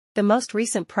The most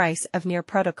recent price of Near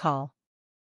protocol.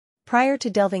 Prior to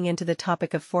delving into the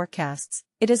topic of forecasts,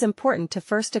 it is important to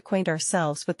first acquaint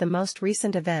ourselves with the most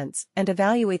recent events and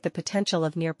evaluate the potential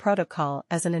of Near protocol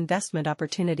as an investment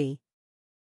opportunity.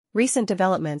 Recent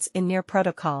developments in Near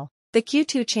protocol. The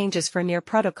Q2 changes for Near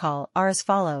protocol are as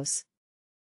follows.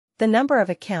 The number of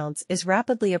accounts is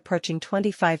rapidly approaching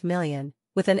 25 million,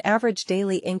 with an average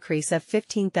daily increase of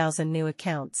 15,000 new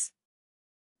accounts.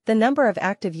 The number of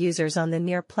active users on the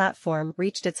Near platform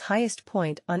reached its highest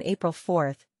point on April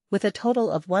 4, with a total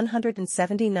of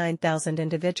 179,000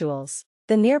 individuals.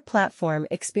 The Near platform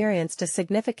experienced a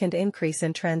significant increase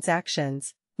in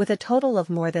transactions, with a total of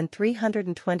more than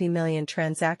 320 million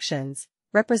transactions,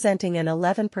 representing an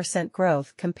 11%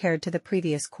 growth compared to the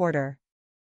previous quarter.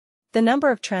 The number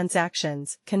of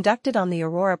transactions conducted on the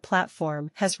Aurora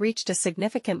platform has reached a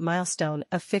significant milestone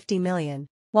of 50 million,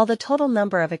 while the total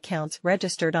number of accounts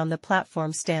registered on the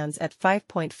platform stands at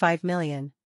 5.5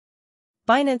 million.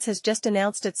 Binance has just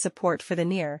announced its support for the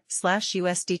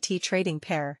Near/USDT trading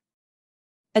pair.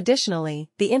 Additionally,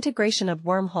 the integration of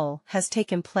Wormhole has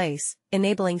taken place,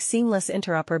 enabling seamless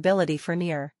interoperability for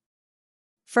Near.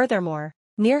 Furthermore,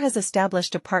 Near has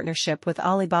established a partnership with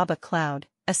Alibaba Cloud,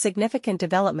 a significant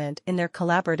development in their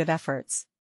collaborative efforts.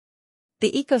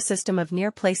 The ecosystem of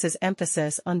Near places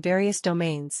emphasis on various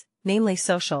domains, namely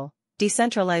social,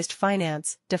 decentralized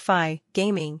finance, DeFi,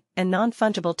 gaming, and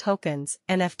non-fungible tokens,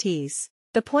 NFTs.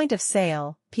 The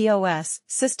point-of-sale (POS)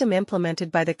 system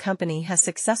implemented by the company has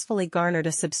successfully garnered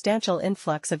a substantial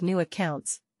influx of new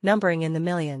accounts, numbering in the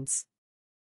millions.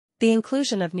 The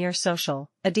inclusion of Near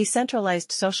Social, a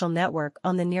decentralized social network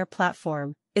on the Near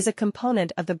platform, is a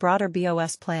component of the broader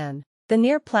BOS plan. The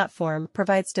Near platform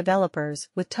provides developers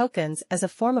with tokens as a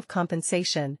form of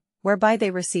compensation, whereby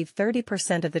they receive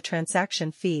 30% of the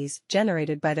transaction fees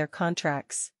generated by their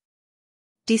contracts.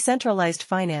 Decentralized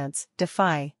finance,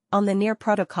 DeFi, on the Near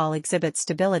protocol exhibits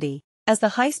stability, as the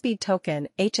high-speed token,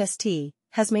 HST,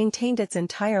 has maintained its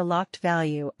entire locked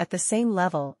value at the same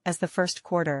level as the first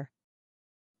quarter.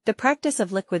 The practice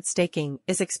of liquid staking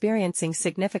is experiencing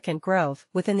significant growth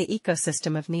within the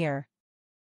ecosystem of Near.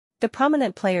 The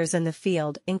prominent players in the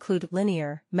field include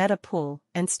Linear, Metapool,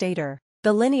 and Stater.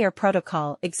 The Linear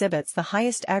protocol exhibits the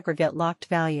highest aggregate locked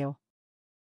value.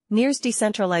 Near's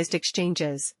decentralized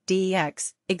exchanges,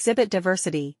 DEX, exhibit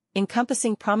diversity,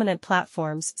 encompassing prominent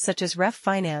platforms such as Ref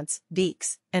Finance,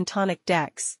 Beeks, and Tonic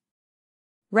DEX.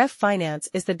 Ref Finance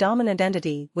is the dominant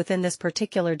entity within this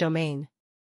particular domain.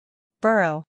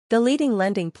 Burrow, the leading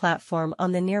lending platform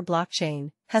on the Near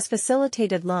blockchain, has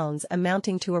facilitated loans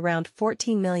amounting to around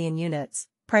 14 million units,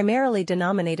 primarily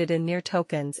denominated in Near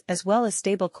tokens as well as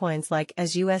stablecoins like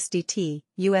as USDT,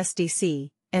 USDC,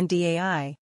 and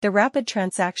DAI. The rapid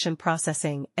transaction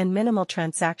processing and minimal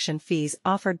transaction fees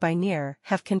offered by Near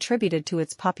have contributed to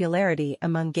its popularity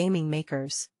among gaming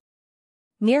makers.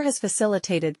 Near has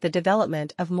facilitated the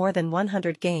development of more than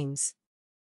 100 games.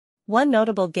 One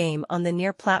notable game on the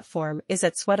Near platform is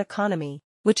at Sweat Economy,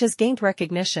 which has gained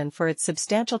recognition for its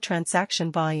substantial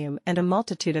transaction volume and a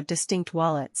multitude of distinct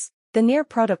wallets. The Near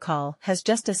protocol has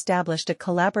just established a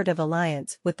collaborative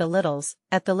alliance with the Littles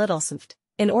at the Littlesmft,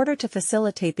 in order to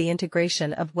facilitate the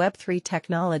integration of Web3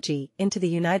 technology into the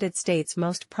United States'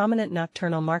 most prominent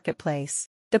nocturnal marketplace.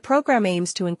 The program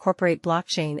aims to incorporate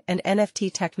blockchain and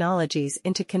NFT technologies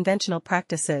into conventional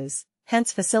practices,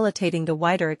 hence facilitating the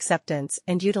wider acceptance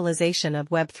and utilization of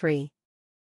Web3.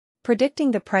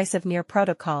 Predicting the price of Near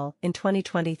protocol in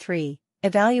 2023,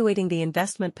 evaluating the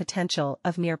investment potential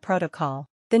of Near protocol.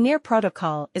 The Near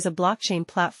protocol is a blockchain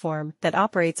platform that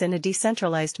operates in a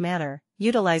decentralized manner,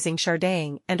 utilizing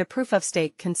sharding and a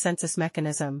proof-of-stake consensus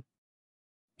mechanism.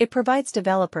 It provides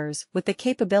developers with the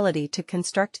capability to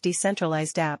construct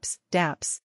decentralized apps,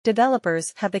 dApps.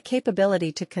 Developers have the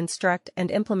capability to construct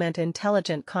and implement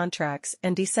intelligent contracts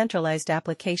and decentralized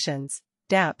applications,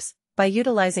 dApps, by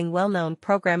utilizing well-known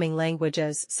programming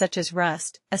languages such as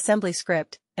Rust,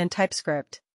 AssemblyScript, and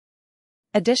TypeScript.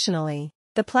 Additionally,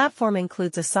 the platform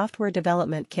includes a software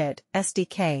development kit,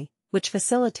 SDK, which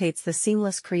facilitates the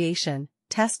seamless creation,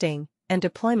 testing, and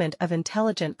deployment of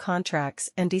intelligent contracts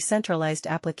and decentralized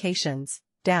applications,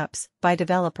 dApps, by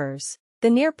developers. The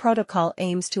Near protocol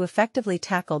aims to effectively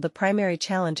tackle the primary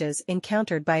challenges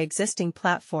encountered by existing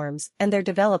platforms and their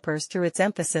developers through its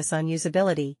emphasis on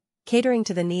usability, catering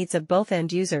to the needs of both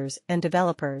end users and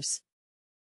developers.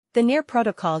 The Near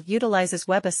protocol utilizes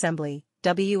WebAssembly,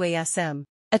 WASM,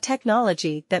 a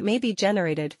technology that may be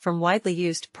generated from widely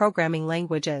used programming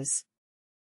languages.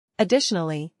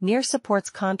 Additionally, Near supports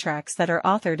contracts that are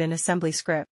authored in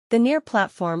AssemblyScript. The Near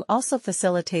platform also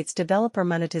facilitates developer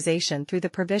monetization through the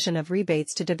provision of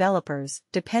rebates to developers,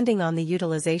 depending on the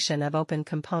utilization of open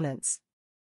components.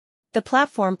 The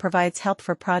platform provides help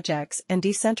for projects and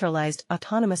decentralized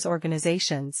autonomous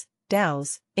organizations,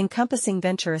 DAOs, encompassing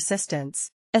venture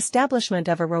assistance, establishment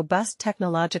of a robust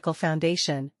technological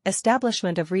foundation,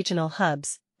 establishment of regional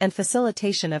hubs, and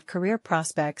facilitation of career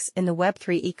prospects in the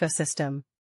Web3 ecosystem.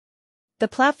 The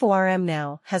platform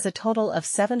now has a total of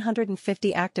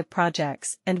 750 active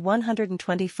projects and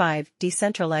 125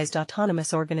 decentralized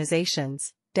autonomous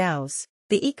organizations, DAOs.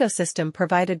 The ecosystem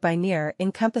provided by Near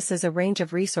encompasses a range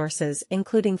of resources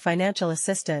including financial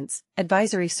assistance,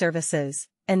 advisory services,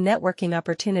 and networking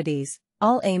opportunities,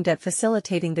 all aimed at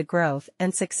facilitating the growth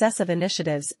and success of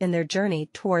initiatives in their journey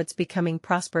towards becoming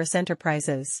prosperous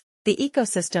enterprises. The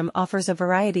ecosystem offers a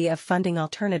variety of funding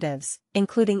alternatives,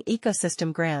 including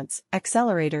ecosystem grants,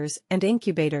 accelerators and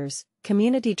incubators,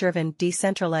 community-driven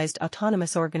decentralized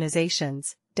autonomous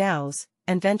organizations, DAOs,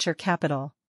 and venture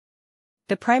capital.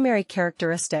 The primary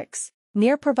characteristics.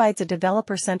 Near provides a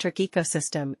developer-centric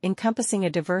ecosystem encompassing a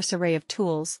diverse array of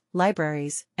tools,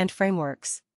 libraries, and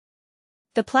frameworks.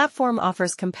 The platform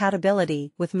offers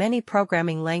compatibility with many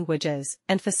programming languages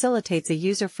and facilitates a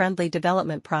user-friendly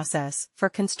development process for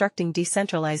constructing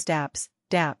decentralized apps,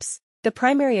 dApps. The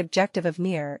primary objective of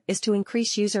Near is to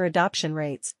increase user adoption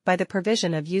rates by the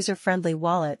provision of user-friendly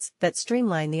wallets that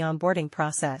streamline the onboarding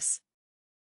process.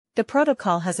 The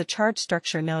protocol has a charge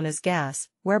structure known as gas,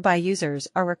 whereby users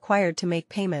are required to make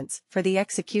payments for the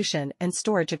execution and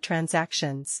storage of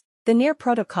transactions. The Near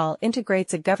protocol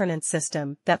integrates a governance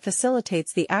system that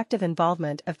facilitates the active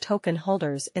involvement of token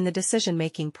holders in the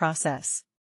decision-making process.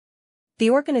 The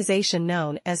organization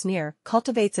known as Near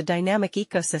cultivates a dynamic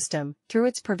ecosystem through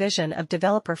its provision of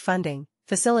developer funding,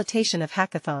 facilitation of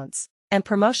hackathons, and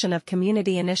promotion of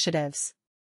community initiatives.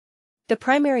 The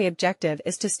primary objective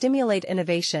is to stimulate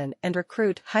innovation and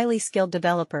recruit highly skilled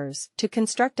developers to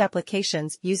construct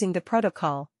applications using the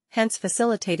protocol, hence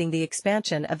facilitating the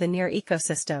expansion of the Near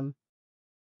ecosystem.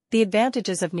 The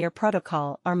advantages of Near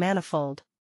protocol are manifold.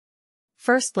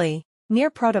 Firstly, Near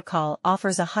protocol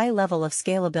offers a high level of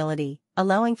scalability,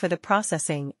 allowing for the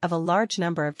processing of a large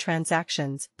number of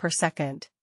transactions per second.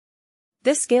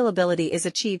 This scalability is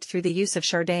achieved through the use of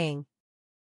sharding.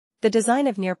 The design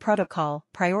of Near protocol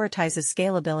prioritizes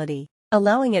scalability,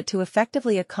 allowing it to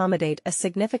effectively accommodate a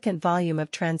significant volume of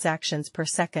transactions per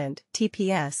second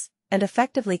 (TPS), and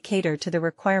effectively cater to the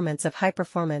requirements of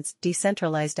high-performance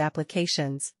decentralized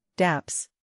applications, dApps.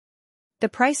 The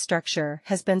price structure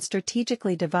has been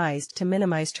strategically devised to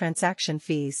minimize transaction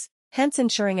fees, hence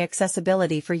ensuring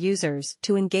accessibility for users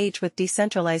to engage with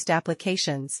decentralized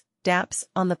applications, dApps,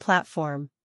 on the platform.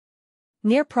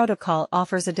 Near protocol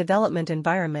offers a development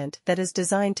environment that is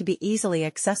designed to be easily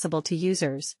accessible to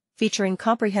users, featuring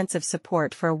comprehensive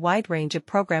support for a wide range of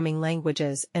programming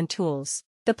languages and tools.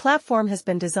 The platform has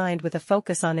been designed with a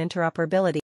focus on interoperability.